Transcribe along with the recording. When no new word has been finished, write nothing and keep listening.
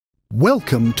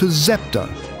Welcome to Zepter,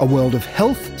 a world of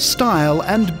health, style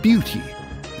and beauty.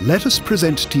 Let us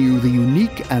present to you the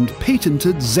unique and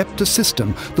patented Zepter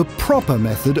system, the proper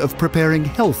method of preparing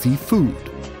healthy food.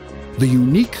 The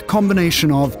unique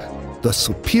combination of the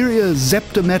superior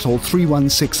Zepter Metal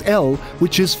 316L,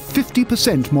 which is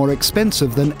 50% more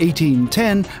expensive than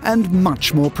 1810 and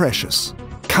much more precious,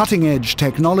 cutting-edge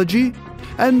technology,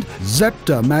 and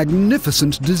Zepter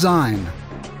magnificent design.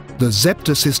 The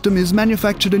Zepter system is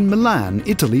manufactured in Milan,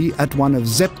 Italy, at one of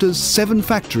Zepter's 7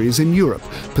 factories in Europe,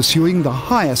 pursuing the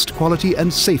highest quality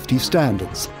and safety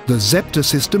standards. The Zepter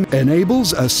system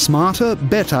enables a smarter,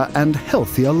 better and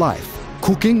healthier life.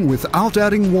 Cooking without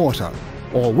adding water,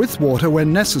 or with water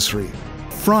when necessary.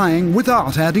 Frying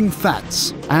without adding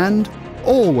fats, and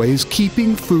always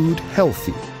keeping food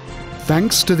healthy.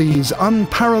 Thanks to these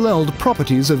unparalleled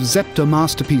properties of Zepter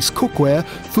Masterpiece Cookware,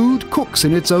 food cooks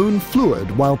in its own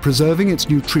fluid while preserving its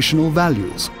nutritional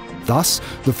values. Thus,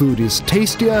 the food is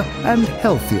tastier and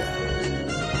healthier.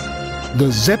 The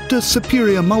Zepter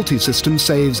Superior Multi-System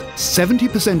saves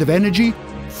 70% of energy,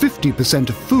 50%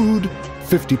 of food,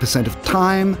 50% of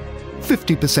time,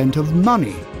 50% of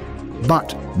money.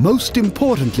 But most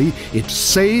importantly, it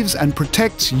saves and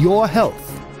protects your health.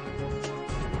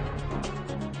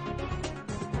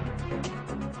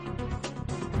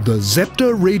 The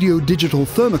Zepter Radio Digital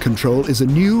Thermocontrol is a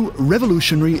new,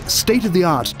 revolutionary,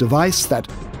 state-of-the-art device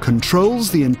that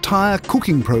controls the entire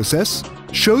cooking process,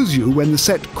 shows you when the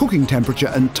set cooking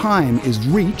temperature and time is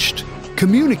reached,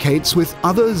 communicates with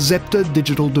other Zepter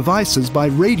digital devices by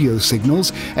radio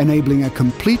signals, enabling a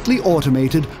completely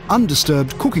automated,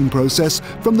 undisturbed cooking process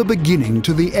from the beginning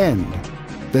to the end.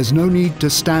 There's no need to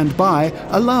stand by,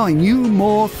 allowing you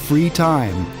more free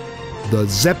time. The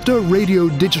Zepter Radio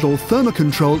Digital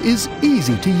Thermocontrol is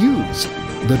easy to use.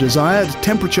 The desired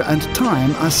temperature and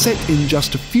time are set in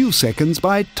just a few seconds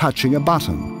by touching a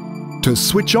button. To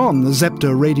switch on the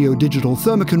Zepter Radio Digital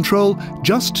Thermocontrol,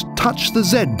 just touch the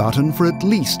Z button for at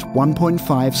least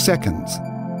 1.5 seconds.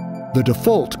 The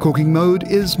default cooking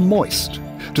mode is moist.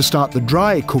 To start the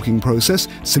dry cooking process,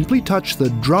 simply touch the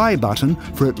Dry button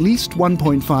for at least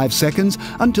 1.5 seconds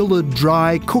until the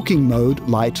Dry cooking mode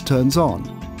light turns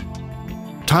on.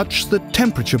 Touch the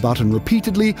Temperature button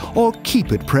repeatedly or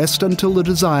keep it pressed until the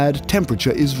desired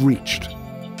temperature is reached.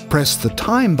 Press the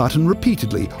Time button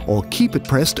repeatedly or keep it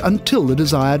pressed until the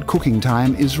desired cooking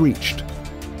time is reached.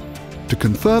 To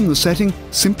confirm the setting,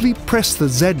 simply press the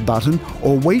Z button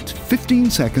or wait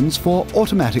 15 seconds for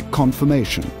automatic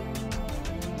confirmation.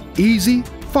 Easy,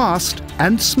 fast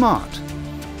and smart.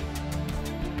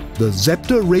 The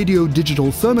Zepter Radio Digital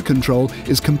Thermocontrol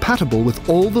is compatible with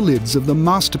all the lids of the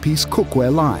Masterpiece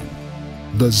Cookware line.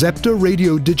 The Zepter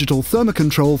Radio Digital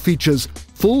Thermocontrol features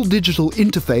full digital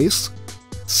interface,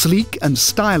 sleek and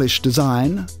stylish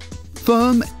design,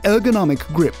 firm ergonomic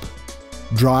grip,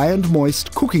 dry and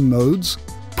moist cooking modes,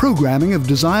 programming of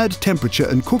desired temperature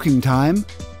and cooking time,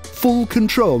 full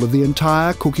control of the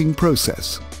entire cooking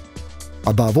process.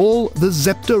 Above all, the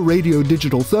Zepter Radio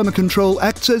Digital Thermocontrol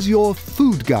acts as your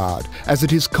food guard, as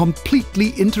it is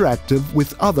completely interactive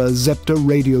with other Zepter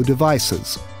radio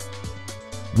devices.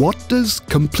 What does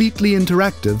completely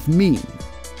interactive mean?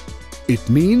 It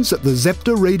means that the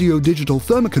Zepter Radio Digital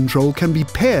Thermocontrol can be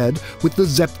paired with the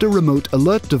Zepter Remote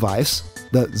Alert device,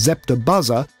 the Zepter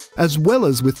Buzzer, as well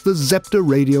as with the Zepter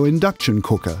Radio Induction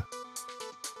Cooker.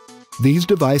 These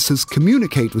devices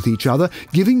communicate with each other,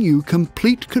 giving you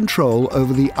complete control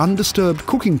over the undisturbed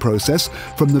cooking process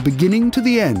from the beginning to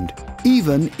the end,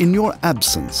 even in your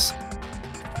absence.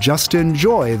 Just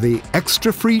enjoy the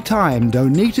extra free time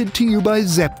donated to you by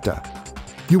Zepter.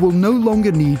 You will no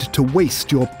longer need to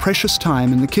waste your precious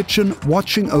time in the kitchen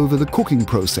watching over the cooking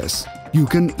process. You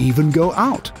can even go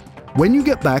out. When you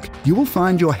get back, you will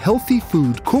find your healthy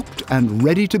food cooked and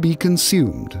ready to be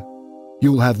consumed.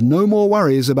 You'll have no more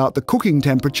worries about the cooking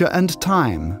temperature and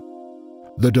time.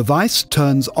 The device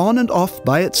turns on and off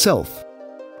by itself.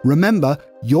 Remember,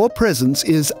 your presence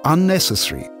is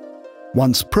unnecessary.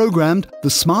 Once programmed, the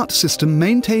smart system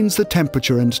maintains the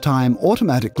temperature and time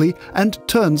automatically and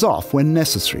turns off when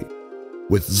necessary.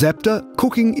 With Zepter,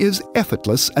 cooking is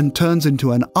effortless and turns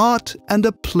into an art and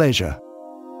a pleasure.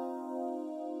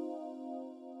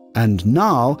 And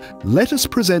now, let us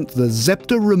present the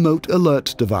Zepter Remote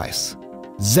Alert device.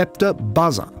 Zepter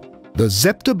Buzzer. The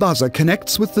Zepter Buzzer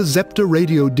connects with the Zepter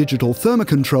Radio Digital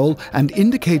Thermocontrol and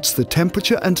indicates the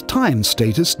temperature and time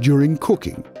status during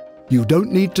cooking. You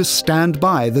don't need to stand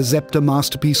by the Zepter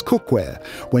Masterpiece Cookware.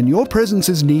 When your presence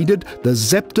is needed, the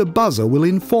Zepter Buzzer will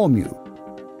inform you.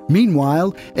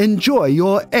 Meanwhile, enjoy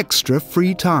your extra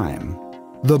free time.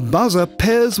 The buzzer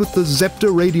pairs with the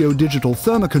Zepter Radio Digital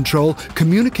Thermocontrol,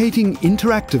 communicating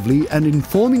interactively and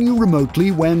informing you remotely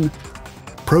when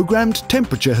programmed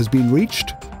temperature has been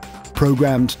reached,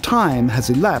 programmed time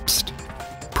has elapsed,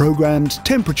 programmed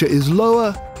temperature is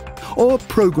lower, or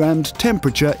programmed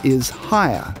temperature is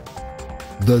higher.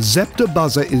 The Zepter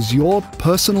buzzer is your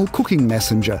personal cooking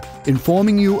messenger,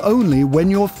 informing you only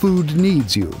when your food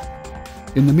needs you.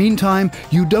 In the meantime,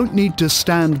 you don't need to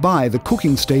stand by the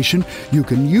cooking station. You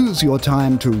can use your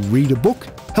time to read a book,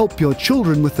 help your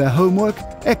children with their homework,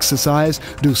 exercise,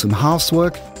 do some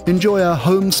housework, enjoy a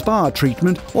home spa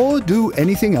treatment, or do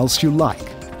anything else you like.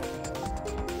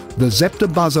 The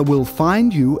Zepter buzzer will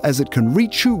find you as it can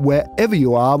reach you wherever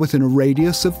you are within a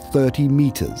radius of 30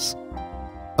 meters.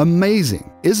 Amazing,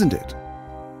 isn't it?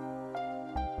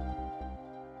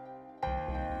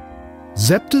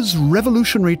 Zepter's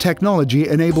revolutionary technology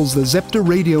enables the Zepter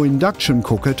Radio Induction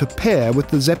Cooker to pair with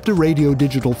the Zepter Radio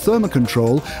Digital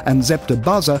Thermocontrol and Zepter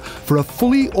Buzzer for a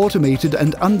fully automated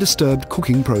and undisturbed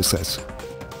cooking process.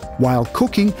 While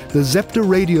cooking, the Zepter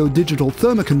Radio Digital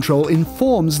Thermocontrol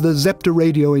informs the Zepter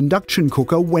Radio Induction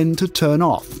Cooker when to turn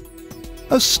off.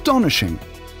 Astonishing!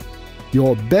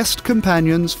 Your best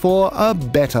companions for a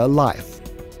better life.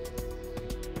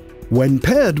 When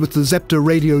paired with the Zepter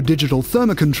Radio Digital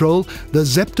Thermocontrol, the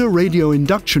Zepter Radio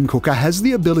Induction Cooker has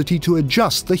the ability to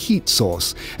adjust the heat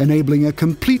source, enabling a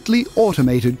completely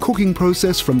automated cooking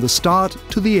process from the start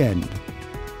to the end.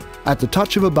 At the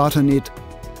touch of a button, it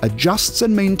adjusts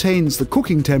and maintains the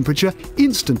cooking temperature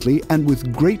instantly and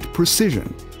with great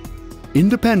precision.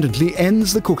 Independently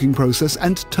ends the cooking process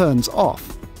and turns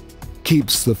off.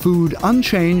 Keeps the food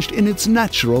unchanged in its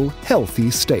natural, healthy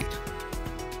state.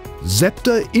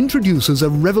 Zepter introduces a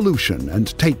revolution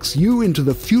and takes you into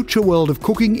the future world of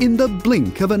cooking in the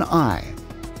blink of an eye.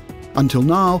 Until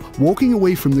now, walking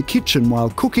away from the kitchen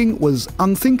while cooking was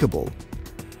unthinkable.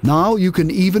 Now you can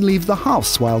even leave the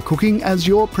house while cooking as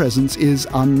your presence is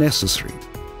unnecessary.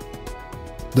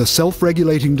 The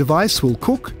self-regulating device will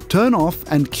cook, turn off,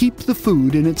 and keep the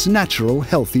food in its natural,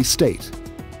 healthy state.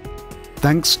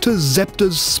 Thanks to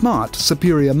Zepter's smart,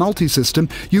 superior multi-system,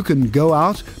 you can go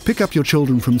out, pick up your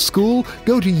children from school,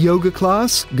 go to yoga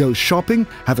class, go shopping,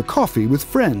 have a coffee with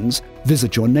friends,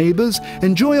 visit your neighbors,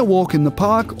 enjoy a walk in the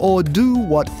park, or do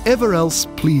whatever else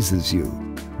pleases you.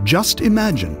 Just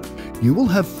imagine, you will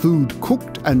have food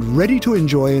cooked and ready to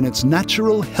enjoy in its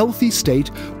natural, healthy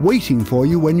state, waiting for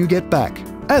you when you get back.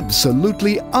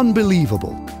 Absolutely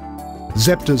unbelievable.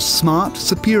 Zepter's smart,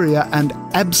 superior, and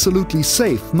absolutely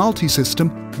safe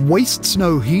multi-system wastes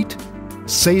no heat,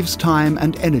 saves time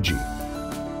and energy.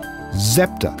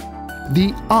 Zepter,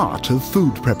 the art of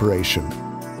food preparation.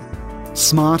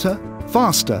 Smarter,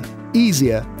 faster,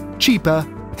 easier, cheaper,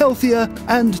 healthier,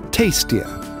 and tastier.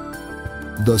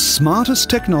 The smartest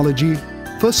technology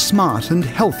for smart and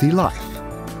healthy life.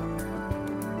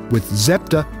 With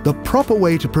Zepter, the proper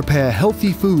way to prepare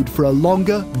healthy food for a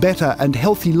longer, better, and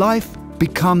healthy life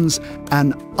becomes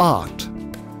an art.